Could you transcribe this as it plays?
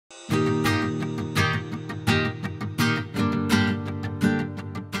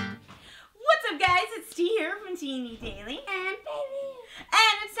Ti&Ni Daily. And baby.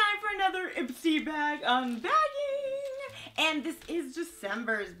 And it's time for another Ipsy bag unbagging. And this is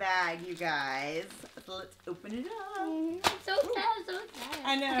December's bag, you guys. So let's open it up. I'm so excited.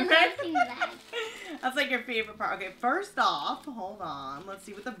 I know, I'm right? opening the bag. That's like your favorite part. Okay, first off, hold on. Let's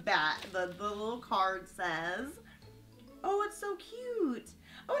see what the little card says. Oh, it's so cute.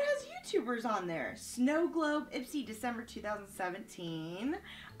 Oh, it has YouTubers on there. Snow Globe Ipsy December 2017.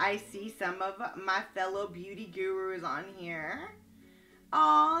 I see some of my fellow beauty gurus on here.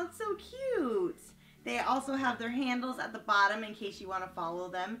 Oh, it's so cute. They also have their handles at the bottom in case you want to follow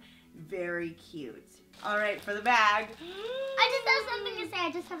them. Very cute. All right, for the bag. I just have something to say.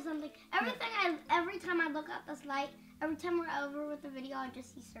 I just have something. Every time I look at this light, every time we're over with the video, I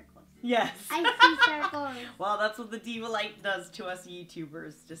just see circles. Yes. I see circles. Well, that's what the Diva Light does to us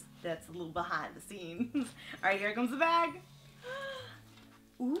YouTubers. Just that's a little behind the scenes. All right, here comes the bag.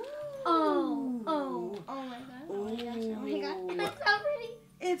 Ooh. Oh my god. Oh my gosh. Oh my god. It's so pretty.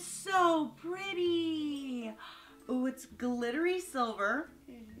 It's so pretty. Oh, it's glittery silver,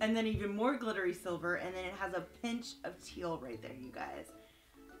 and then even more glittery silver, and then it has a pinch of teal right there, you guys.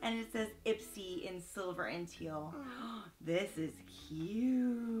 And it says Ipsy in silver and teal. This is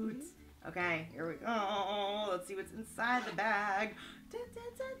cute. Okay, here we go. Let's see what's inside the bag. Da, da,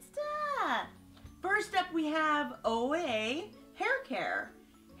 da, da. First up, we have OA hair care,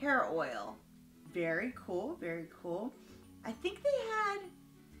 hair oil. Very cool, very cool. I think they had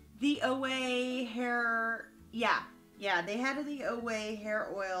the OA hair, yeah, they had the OA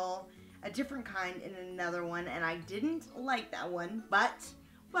hair oil, a different kind in another one, and I didn't like that one, but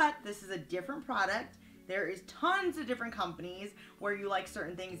this is a different product. There is tons of different companies where you like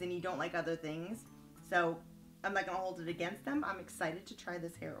certain things and you don't like other things. So I'm not going to hold it against them. I'm excited to try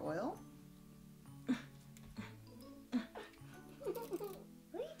this hair oil. What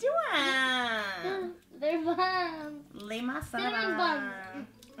are you doing? They're buns. Lay my son Cinnamon buns.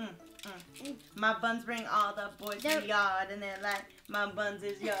 My buns bring all the boys to the yard, and they're like, my buns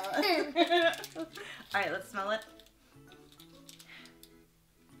is yours. Alright, let's smell it.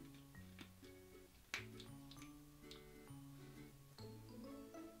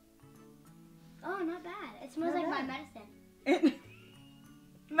 Oh, not bad. It smells like my medicine.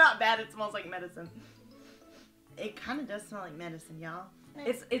 Not bad, it smells like medicine. It kind of does smell like medicine, y'all.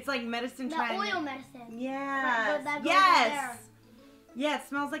 It's like medicine The oil medicine. Yes. That goes Yes. Yeah, it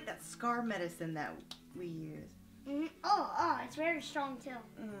smells like that scar medicine that we use. Oh, it's very strong too.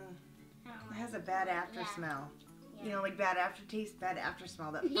 It has a bad after smell. Yeah. You know, like bad aftertaste, bad after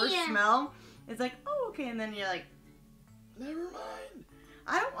smell. That first smell is like, oh, okay, and then you're like, never mind.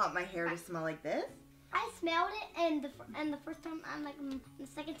 I don't want my hair to smell like this. I smelled it, and the first time, the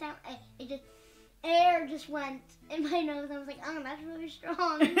second time, air just went in my nose. I was like, oh, that's really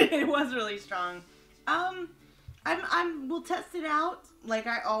strong. It was really strong. We'll test it out like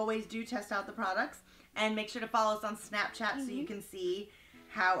I always do. Test out the products and make sure to follow us on Snapchat so you can see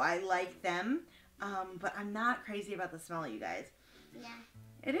how I like them. But I'm not crazy about the smell, you guys. Yeah.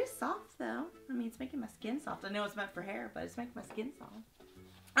 It is soft though. I mean, it's making my skin soft. I know it's meant for hair, but it's making my skin soft.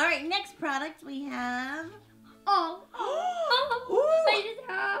 All right, next product we have.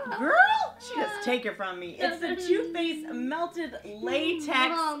 Girl, she just take it from me. It's the Too Faced Melted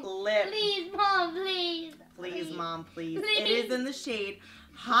Latex Lip. Please, Mom, please. Please, Mom, please. It is in the shade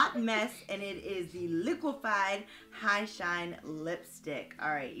Hot Mess, and it is the liquefied high shine lipstick.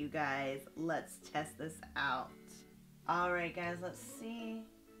 All right, you guys, let's test this out. All right, guys, let's see.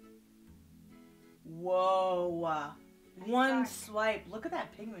 Whoa. One swipe. Look at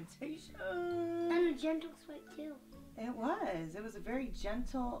that pigmentation. And a gentle swipe too. It was. It was a very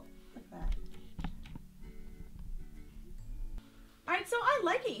gentle. Look at that. Alright, so I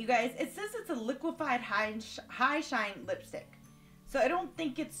like it, you guys. It says it's a liquefied high shine lipstick. So I don't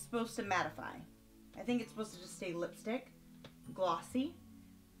think it's supposed to mattify. I think it's supposed to just stay lipstick. Glossy.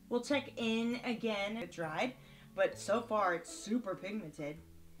 We'll check in again if it dried. But so far, it's super pigmented.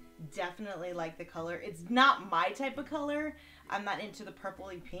 Definitely like the color. It's not my type of color. I'm not into the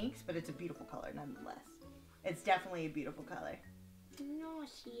purpley pinks, but it's a beautiful color nonetheless. It's definitely a beautiful color. No,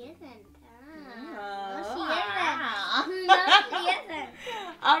 she isn't. No, she isn't.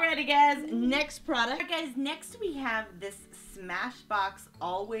 Alrighty, guys. Next product. Alright, guys. Next we have this Smashbox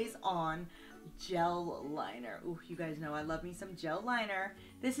Always On Gel Liner. Ooh, you guys know I love me some gel liner.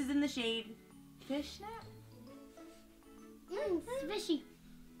 This is in the shade Fishnet. It's fishy.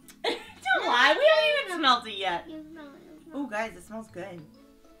 Don't lie. We haven't even smelled it yet. You smell it. Oh, guys, it smells good.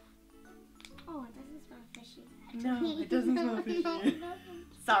 Oh, it doesn't smell fishy. No, it doesn't smell fishy. No, it doesn't.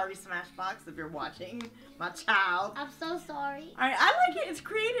 Sorry, Smashbox, if you're watching. My child. I'm so sorry. Alright, I like it. It's a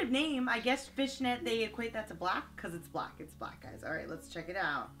creative name. I guess fishnet, they equate that to black because it's black. It's black, guys. Alright, let's check it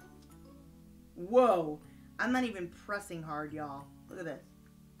out. Whoa. I'm not even pressing hard, y'all. Look at this.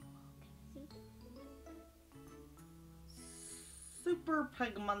 Super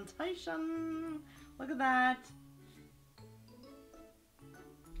pigmentation. Look at that.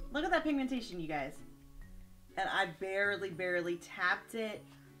 Look at that pigmentation, you guys. And I barely tapped it.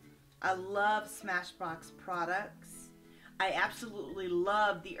 I love Smashbox products. I absolutely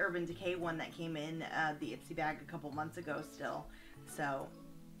love the Urban Decay one that came in the Ipsy bag a couple months ago still. So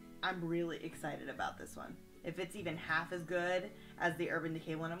I'm really excited about this one. If it's even half as good as the Urban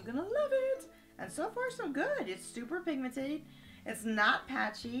Decay one, I'm gonna love it. And so far so good. It's super pigmented. It's not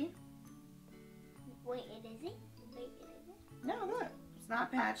patchy. Wait, it isn't? Wait, it isn't? No, look. It's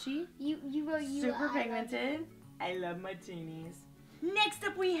not patchy. You wrote super pigmented. I love my teenies. Next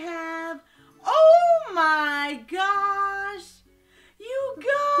up we have, oh my gosh, you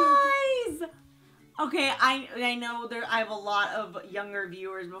guys. Okay, I know I have a lot of younger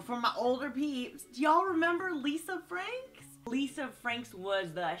viewers, but for my older peeps, do y'all remember Lisa Franks? Lisa Franks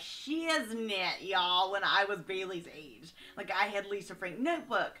was the shiznit, y'all, when I was Bailey's age. Like, I had Lisa Frank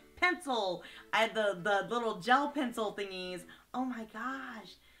notebook, pencil, I had the little gel pencil thingies. Oh my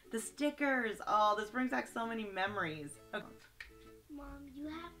gosh, the stickers. Oh, this brings back so many memories. Okay. Mom, you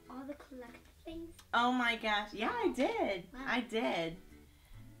have all the collector things? Oh my gosh. Yeah, I did. Wow. I did.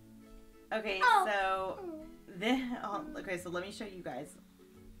 Okay, so okay, so let me show you guys.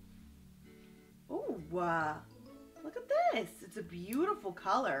 Ooh, look at this. It's a beautiful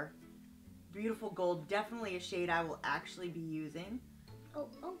color. Beautiful gold. Definitely a shade I will actually be using. Oh,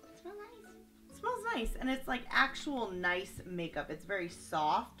 it smells nice. It smells nice, and it's like actual nice makeup. It's very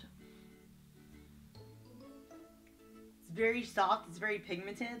soft. Very soft, it's very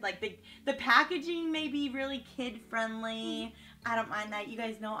pigmented. Like the packaging may be really kid friendly. I don't mind that. You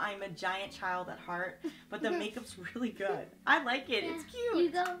guys know I'm a giant child at heart, but the makeup's really good. I like it. Yeah. It's cute. You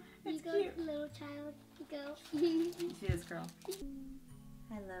go. It's you cute. Go, little child. You go. You see this girl?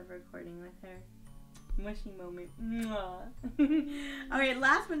 I love recording with her. Mushy moment. Okay,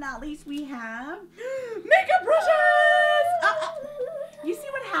 last but not least, we have makeup brushes. You see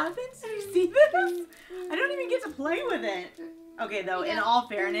what happens? You see this? I don't even get to play with it. Okay, though, in all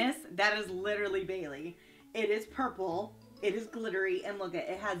fairness, that is literally Bailey. It is purple. It is glittery, and look at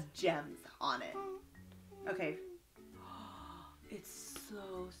it has gems on it. Okay. It's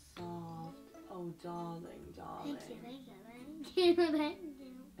so soft. Oh, darling. Thank you.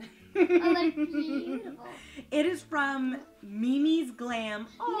 Oh, that's beautiful. It is from Mimi's Glam.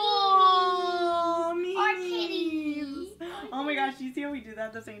 Oh, Mimi. Our kitties. Oh my gosh, you see how we do that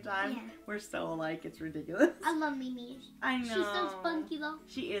at the same time? Yeah. We're so alike, it's ridiculous. I love Mimi. I know. She's so spunky though.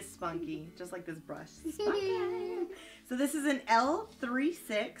 She is spunky, just like this brush. Spunky. So this is an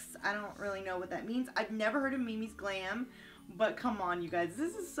L36. I don't really know what that means. I've never heard of Mimi's Glam, but come on, you guys.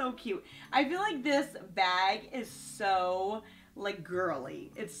 This is so cute. I feel like this bag is so like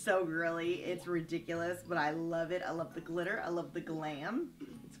girly. It's so girly. It's ridiculous, but I love it. I love the glitter. I love the glam.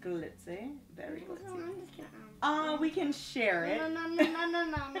 It's glitzy. Very glitzy. We can share it. No, I'm gonna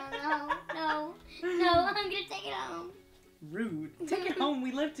take it home. Rude. Take it home.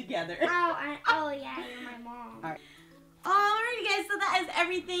 We live together. Oh yeah, you're my mom. All right. Alrighty guys, so that is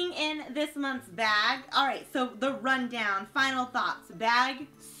everything in this month's bag. Alright, so the rundown, final thoughts. Bag,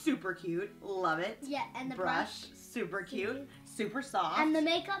 super cute, love it. Yeah, and the brush, super cute, super soft. And the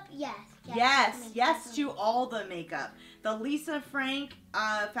makeup, yes. Yes to all the makeup. The Lisa Frank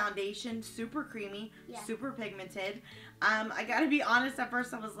foundation, super creamy, super pigmented. I gotta be honest, at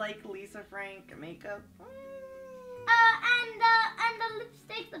first I was like, Lisa Frank makeup. And the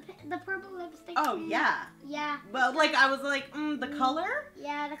lipstick, the purple lipstick. Oh, yeah. Yeah. But, like, I was like, the color?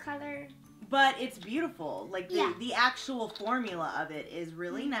 Yeah, the color. But it's beautiful. Like, the actual formula of it is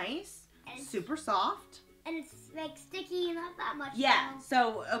really nice. And super soft. And it's, like, sticky, not that much. Yeah.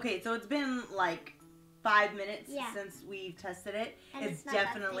 So, okay, so it's been, like, 5 minutes since we've tested it. And it's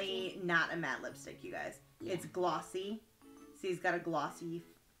definitely not a matte lipstick, you guys. Yeah. It's glossy. See, it's got a glossy.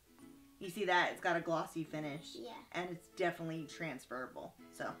 You see that? It's got a glossy finish. Yeah. And it's definitely transferable.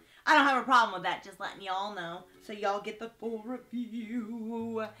 So, I don't have a problem with that. Just letting y'all know. So, y'all get the full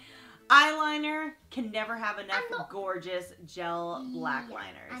review. Eyeliner can never have enough gorgeous gel black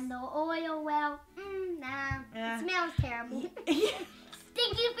liners. And the oil, well, nah. It smells terrible.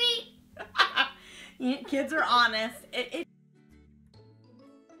 Stinky feet. Kids are honest.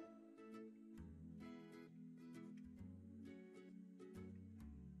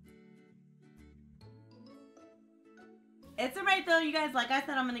 It's alright though, you guys, like I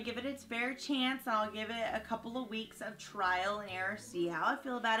said, I'm going to give it its fair chance. I'll give it a couple of weeks of trial and error, see how I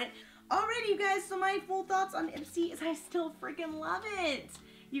feel about it. Alrighty, you guys, so my full thoughts on Ipsy is I still freaking love it.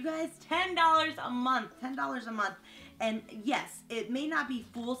 You guys, $10 a month. $10 a month. And yes, it may not be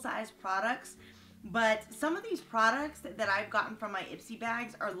full-size products, but some of these products that I've gotten from my Ipsy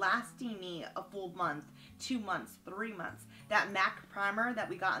bags are lasting me a full month, 2 months, 3 months. That MAC primer that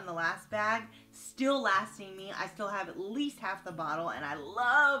we got in the last bag, still lasting me. I still have at least half the bottle, and I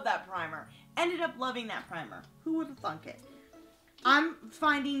love that primer. Ended up loving that primer. Who would have thunk it? I'm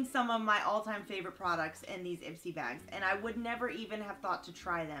finding some of my all-time favorite products in these Ipsy bags, and I would never even have thought to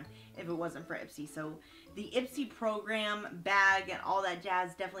try them if it wasn't for Ipsy. So the Ipsy program, bag, and all that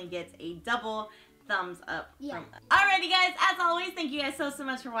jazz definitely gets a double thumbs up from us. Alrighty guys, as always, thank you guys so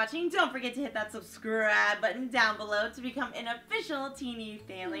much for watching. Don't forget to hit that subscribe button down below to become an official Ti&Ni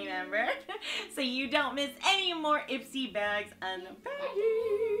family member so you don't miss any more Ipsy bags unbagging.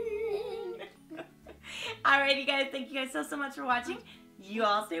 Alrighty guys, thank you guys so much for watching. You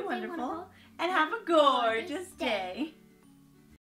all stay wonderful and have a gorgeous day.